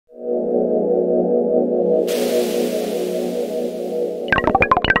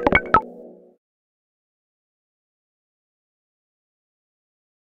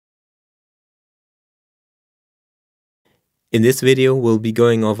In this video, we'll be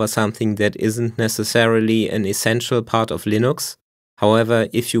going over something that isn't necessarily an essential part of Linux. However,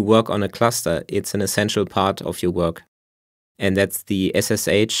 if you work on a cluster, it's an essential part of your work. And that's the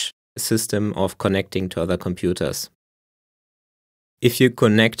SSH system of connecting to other computers. If you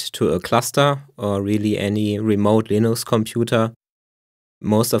connect to a cluster or really any remote Linux computer,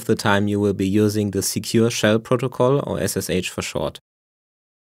 most of the time you will be using the Secure Shell Protocol, or SSH for short.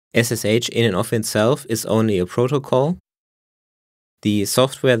 SSH in and of itself is only a protocol. The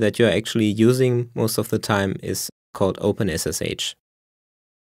software that you're actually using most of the time is called OpenSSH.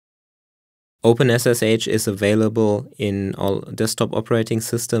 OpenSSH is available in all desktop operating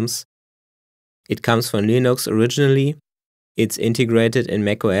systems. It comes from Linux originally. It's integrated in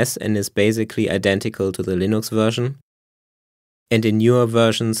macOS and is basically identical to the Linux version. And in newer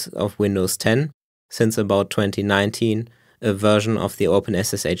versions of Windows 10, since about 2019, a version of the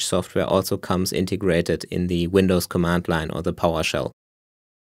OpenSSH software also comes integrated in the Windows command line or the PowerShell.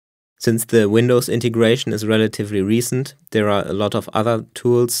 Since the Windows integration is relatively recent, there are a lot of other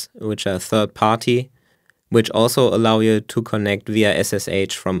tools which are third-party, which also allow you to connect via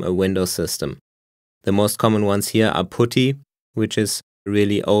SSH from a Windows system. The most common ones here are PuTTY, which is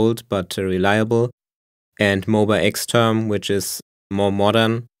really old but reliable, and MobaXterm, which is more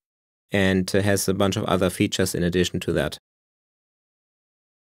modern and has a bunch of other features in addition to that.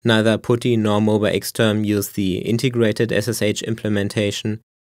 Neither PuTTY nor MobaXterm use the integrated SSH implementation,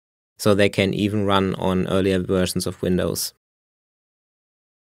 so they can even run on earlier versions of Windows.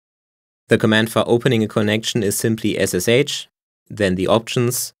 The command for opening a connection is simply SSH, then the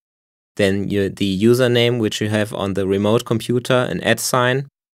options, then the username which you have on the remote computer, an @sign,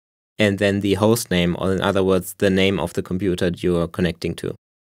 and then the host name, or in other words, the name of the computer you are connecting to.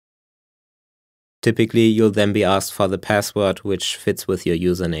 Typically, you'll then be asked for the password which fits with your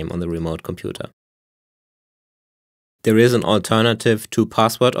username on the remote computer. There is an alternative to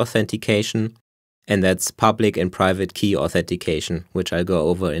password authentication, and that's public and private key authentication, which I'll go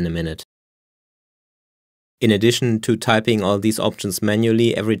over in a minute. In addition to typing all these options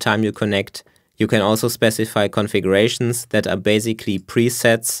manually every time you connect, you can also specify configurations that are basically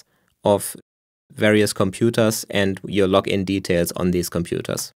presets of various computers and your login details on these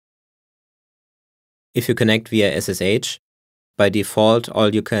computers. If you connect via SSH, by default,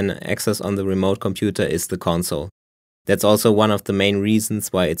 all you can access on the remote computer is the console. That's also one of the main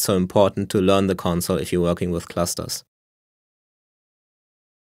reasons why it's so important to learn the console if you're working with clusters.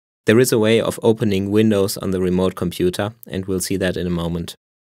 There is a way of opening Windows on the remote computer, and we'll see that in a moment.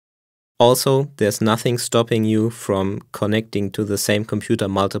 Also, there's nothing stopping you from connecting to the same computer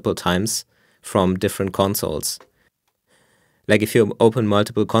multiple times from different consoles. Like if you open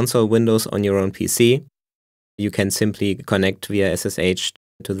multiple console windows on your own PC, you can simply connect via SSH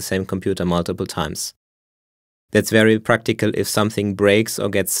to the same computer multiple times. That's very practical if something breaks or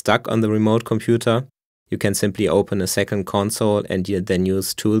gets stuck on the remote computer. You can simply open a second console and you then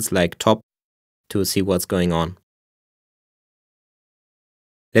use tools like top to see what's going on.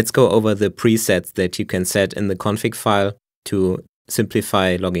 Let's go over the presets that you can set in the config file to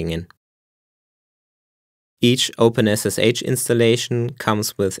simplify logging in. Each OpenSSH installation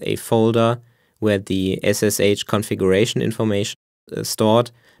comes with a folder where the SSH configuration information is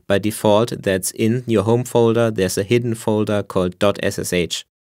stored. By default, that's in your home folder. There's a hidden folder called .ssh.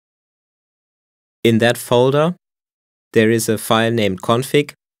 In that folder, there is a file named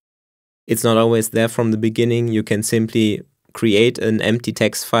config. It's not always there from the beginning. You can simply create an empty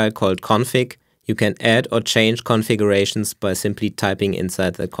text file called config. You can add or change configurations by simply typing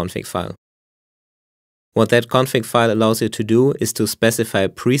inside the config file. What that config file allows you to do is to specify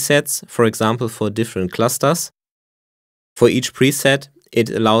presets, for example, for different clusters. For each preset, it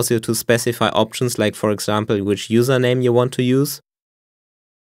allows you to specify options like, for example, which username you want to use,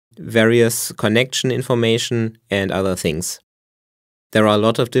 various connection information, and other things. There are a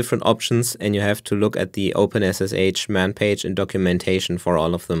lot of different options, and you have to look at the OpenSSH man page and documentation for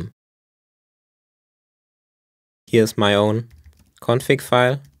all of them. Here's my own config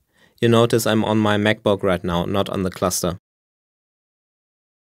file. You notice I'm on my MacBook right now, not on the cluster.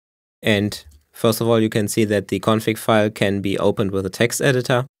 And first of all, you can see that the config file can be opened with a text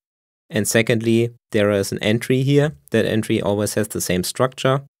editor. And secondly, there is an entry here. That entry always has the same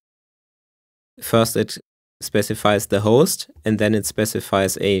structure. First, it specifies the host, and then it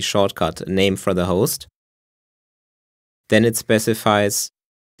specifies a shortcut, a name for the host. Then it specifies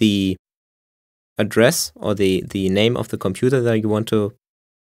the address or the name of the computer that you want to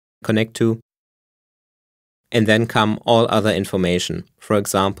connect to. And then come all other information. For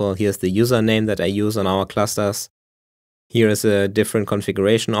example, here's the username that I use on our clusters. Here is a different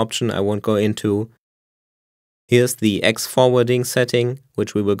configuration option I won't go into. Here's the X forwarding setting,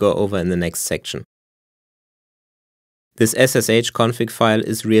 which we will go over in the next section. This SSH config file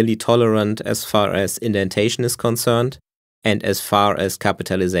is really tolerant as far as indentation is concerned and as far as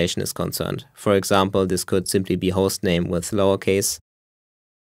capitalization is concerned. For example, this could simply be hostname with lowercase.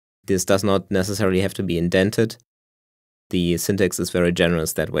 This does not necessarily have to be indented. The syntax is very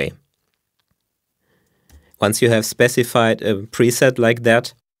generous that way. Once you have specified a preset like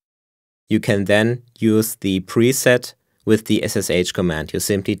that, you can then use the preset with the SSH command. You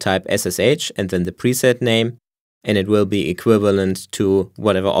simply type SSH and then the preset name, and it will be equivalent to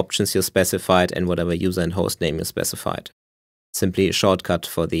whatever options you specified and whatever user and host name you specified. Simply a shortcut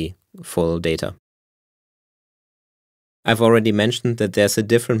for the full data. I've already mentioned that there's a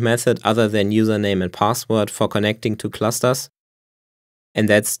different method other than username and password for connecting to clusters, and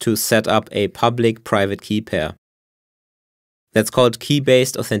that's to set up a public-private key pair. That's called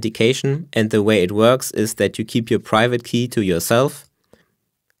key-based authentication, and the way it works is that you keep your private key to yourself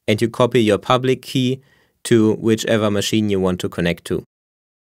and you copy your public key to whichever machine you want to connect to.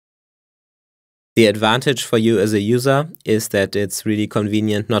 The advantage for you as a user is that it's really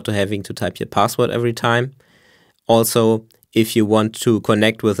convenient not to having to type your password every time. Also, if you want to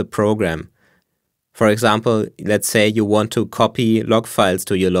connect with a program, for example, let's say you want to copy log files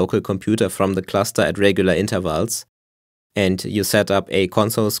to your local computer from the cluster at regular intervals, and you set up a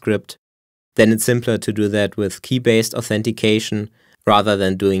console script, then it's simpler to do that with key-based authentication rather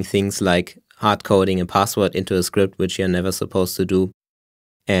than doing things like hard coding a password into a script which you're never supposed to do,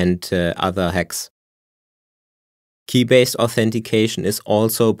 and other hacks. Key-based authentication is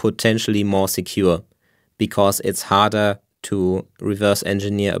also potentially more secure because it's harder to reverse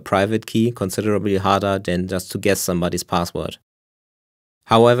engineer a private key, considerably harder than just to guess somebody's password.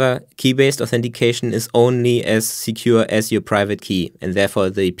 However, key-based authentication is only as secure as your private key and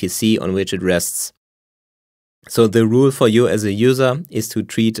therefore the PC on which it rests. So the rule for you as a user is to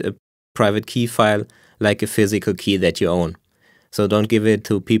treat a private key file like a physical key that you own. So don't give it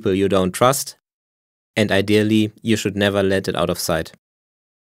to people you don't trust, and ideally you should never let it out of sight.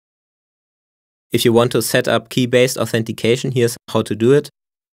 If you want to set up key-based authentication, here's how to do it.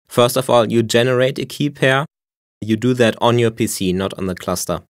 First of all, you generate a key pair. You do that on your PC, not on the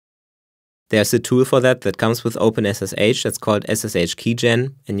cluster. There's a tool for that that comes with OpenSSH that's called SSH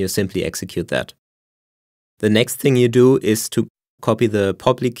keygen, and you simply execute that. The next thing you do is to copy the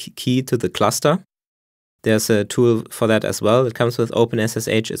public key to the cluster. There's a tool for that as well. It comes with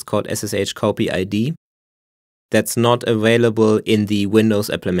OpenSSH. It's called SSH copy ID. That's not available in the Windows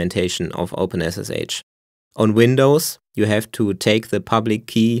implementation of OpenSSH. On Windows, you have to take the public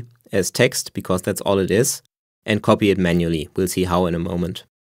key as text, because that's all it is, and copy it manually. We'll see how in a moment.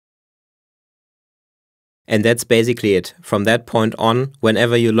 And that's basically it. From that point on,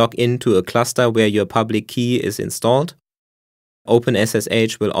 whenever you log into a cluster where your public key is installed,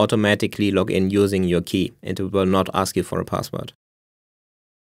 OpenSSH will automatically log in using your key, and it will not ask you for a password.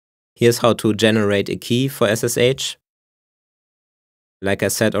 Here's how to generate a key for SSH. Like I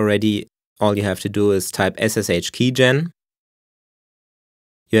said already, all you have to do is type SSH keygen.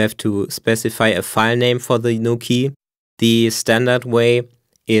 You have to specify a file name for the new key. The standard way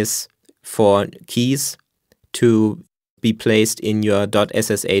is for keys to be placed in your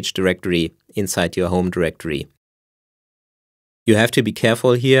 .ssh directory inside your home directory. You have to be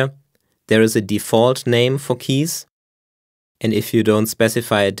careful here. There is a default name for keys, and if you don't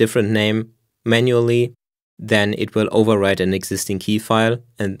specify a different name manually, then it will overwrite an existing key file,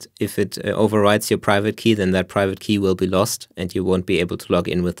 and if it overwrites your private key, then that private key will be lost and you won't be able to log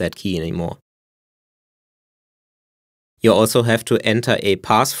in with that key anymore. You also have to enter a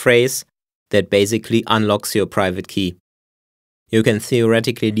passphrase that basically unlocks your private key. You can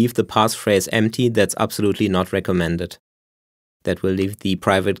theoretically leave the passphrase empty. That's absolutely not recommended. That will leave the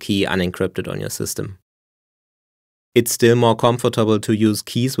private key unencrypted on your system. It's still more comfortable to use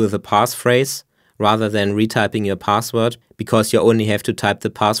keys with a passphrase rather than retyping your password, because you only have to type the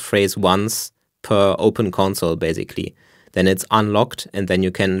passphrase once per open console basically. Then it's unlocked and then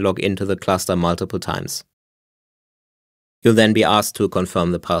you can log into the cluster multiple times. You'll then be asked to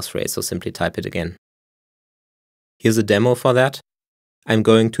confirm the passphrase, so simply type it again. Here's a demo for that. I'm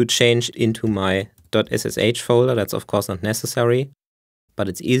going to change into my .ssh folder. That's of course not necessary, but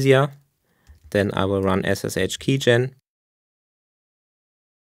it's easier. Then I will run SSH keygen.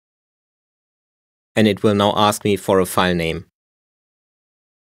 And it will now ask me for a file name.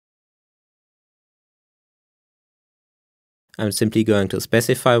 I'm simply going to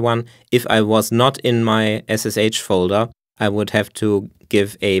specify one. If I was not in my SSH folder, I would have to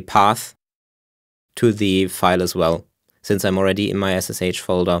give a path to the file as well. Since I'm already in my SSH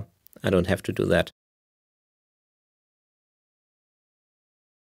folder, I don't have to do that.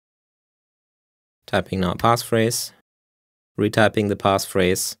 Typing now a passphrase, retyping the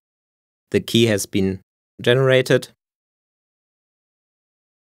passphrase. The key has been generated.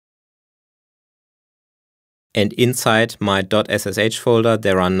 And inside my .ssh folder,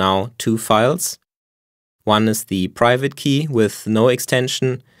 there are now two files. One is the private key with no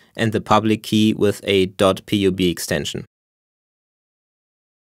extension and the public key with a .pub extension.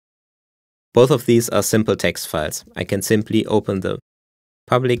 Both of these are simple text files. I can simply open the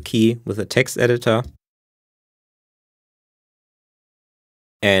public key with a text editor.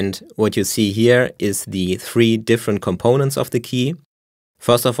 And what you see here is the three different components of the key.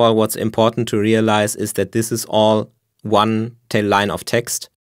 First of all, what's important to realize is that this is all one line of text.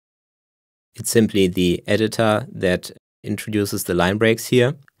 It's simply the editor that introduces the line breaks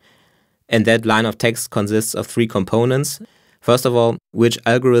here. And that line of text consists of three components. First of all, which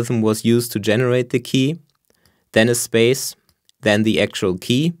algorithm was used to generate the key, then a space, then the actual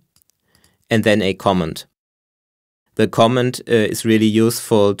key, and then a comment. The comment is really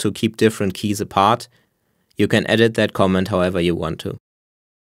useful to keep different keys apart. You can edit that comment however you want to.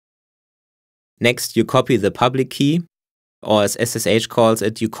 Next, you copy the public key, or as SSH calls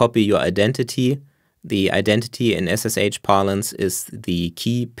it, you copy your identity. The identity in SSH parlance is the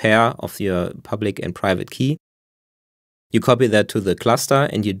key pair of your public and private key. You copy that to the cluster,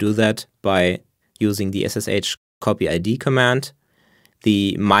 and you do that by using the SSH copy ID command,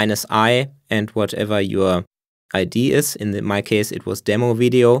 the -i and whatever your ID is. In my case, it was demo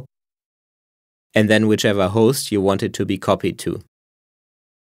video, and then whichever host you want it to be copied to.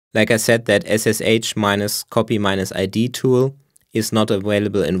 Like I said, that SSH -copy -ID tool is not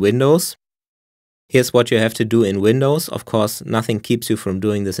available in Windows. Here's what you have to do in Windows. Of course, nothing keeps you from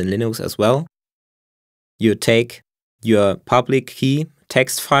doing this in Linux as well. You take your public key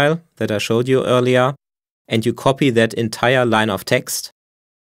text file that I showed you earlier, and you copy that entire line of text.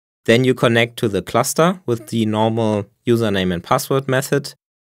 Then you connect to the cluster with the normal username and password method.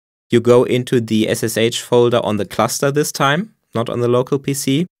 You go into the SSH folder on the cluster this time, not on the local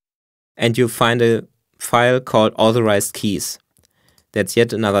PC, and you find a file called authorized keys. That's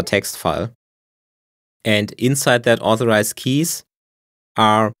yet another text file. And inside that authorized keys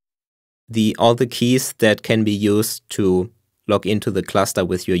are all the keys that can be used to log into the cluster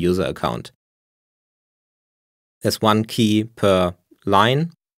with your user account. There's one key per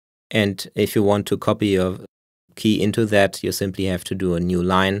line, and if you want to copy your key into that, you simply have to do a new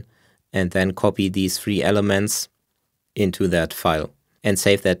line and then copy these three elements into that file and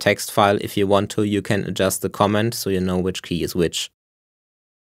save that text file. If you want to, you can adjust the comment so you know which key is which.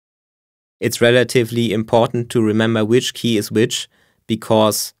 It's relatively important to remember which key is which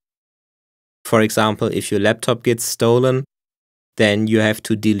because, for example, if your laptop gets stolen, then you have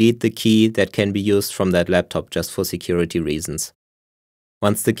to delete the key that can be used from that laptop just for security reasons.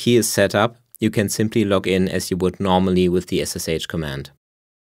 Once the key is set up, you can simply log in as you would normally with the SSH command.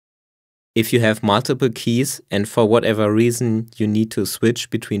 If you have multiple keys and for whatever reason you need to switch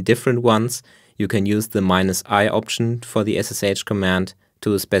between different ones, you can use the -i option for the SSH command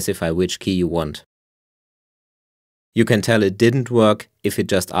to specify which key you want. You can tell it didn't work if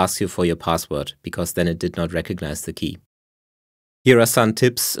it just asks you for your password, because then it did not recognize the key. Here are some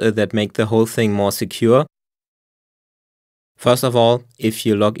tips that make the whole thing more secure. First of all, if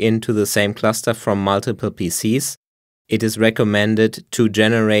you log into the same cluster from multiple PCs, it is recommended to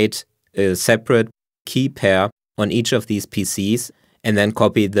generate a separate key pair on each of these PCs and then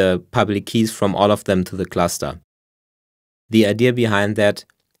copy the public keys from all of them to the cluster. The idea behind that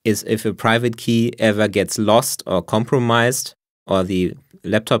is if a private key ever gets lost or compromised or the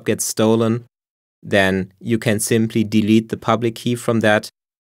laptop gets stolen, then you can simply delete the public key from that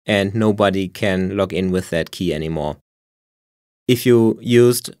and nobody can log in with that key anymore. If you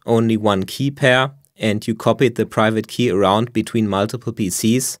used only one key pair and you copied the private key around between multiple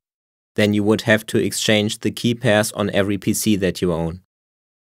PCs, then you would have to exchange the key pairs on every PC that you own.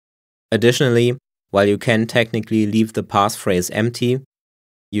 Additionally, while you can technically leave the passphrase empty,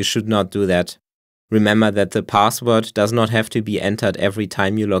 you should not do that. Remember that the password does not have to be entered every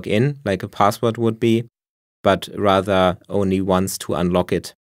time you log in, like a password would be, but rather only once to unlock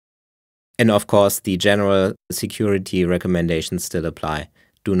it. And of course, the general security recommendations still apply.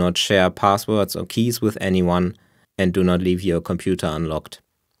 Do not share passwords or keys with anyone, and do not leave your computer unlocked.